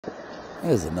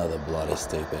Here's another bloody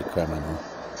stupid criminal.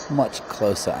 Much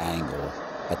closer angle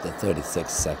at the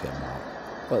 36-second mark.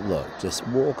 But look, just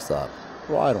walks up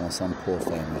right on some poor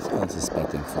family's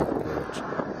unsuspecting front porch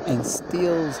and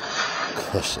steals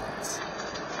cushions.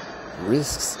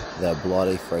 Risks their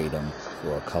bloody freedom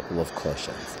for a couple of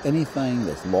cushions. Anything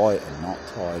that's light and not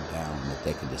tied down that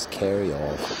they can just carry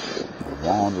off and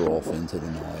wander off into the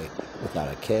night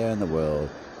without a care in the world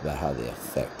about how they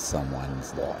affect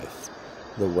someone's life.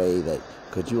 The way that,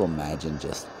 could you imagine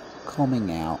just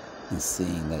coming out and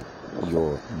seeing that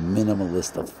your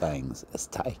minimalist of things is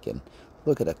taken?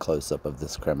 Look at a close-up of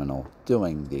this criminal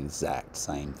doing the exact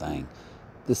same thing.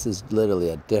 This is literally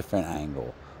a different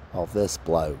angle of this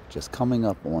bloke just coming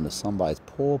up onto somebody's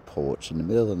poor porch in the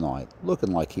middle of the night,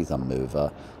 looking like he's a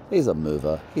mover. He's a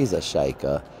mover. He's a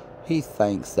shaker. He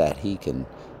thinks that he can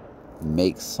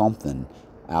make something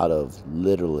out of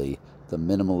literally the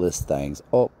minimalist things.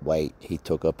 Oh, wait, he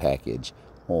took a package.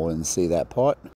 Oh, didn't see that part.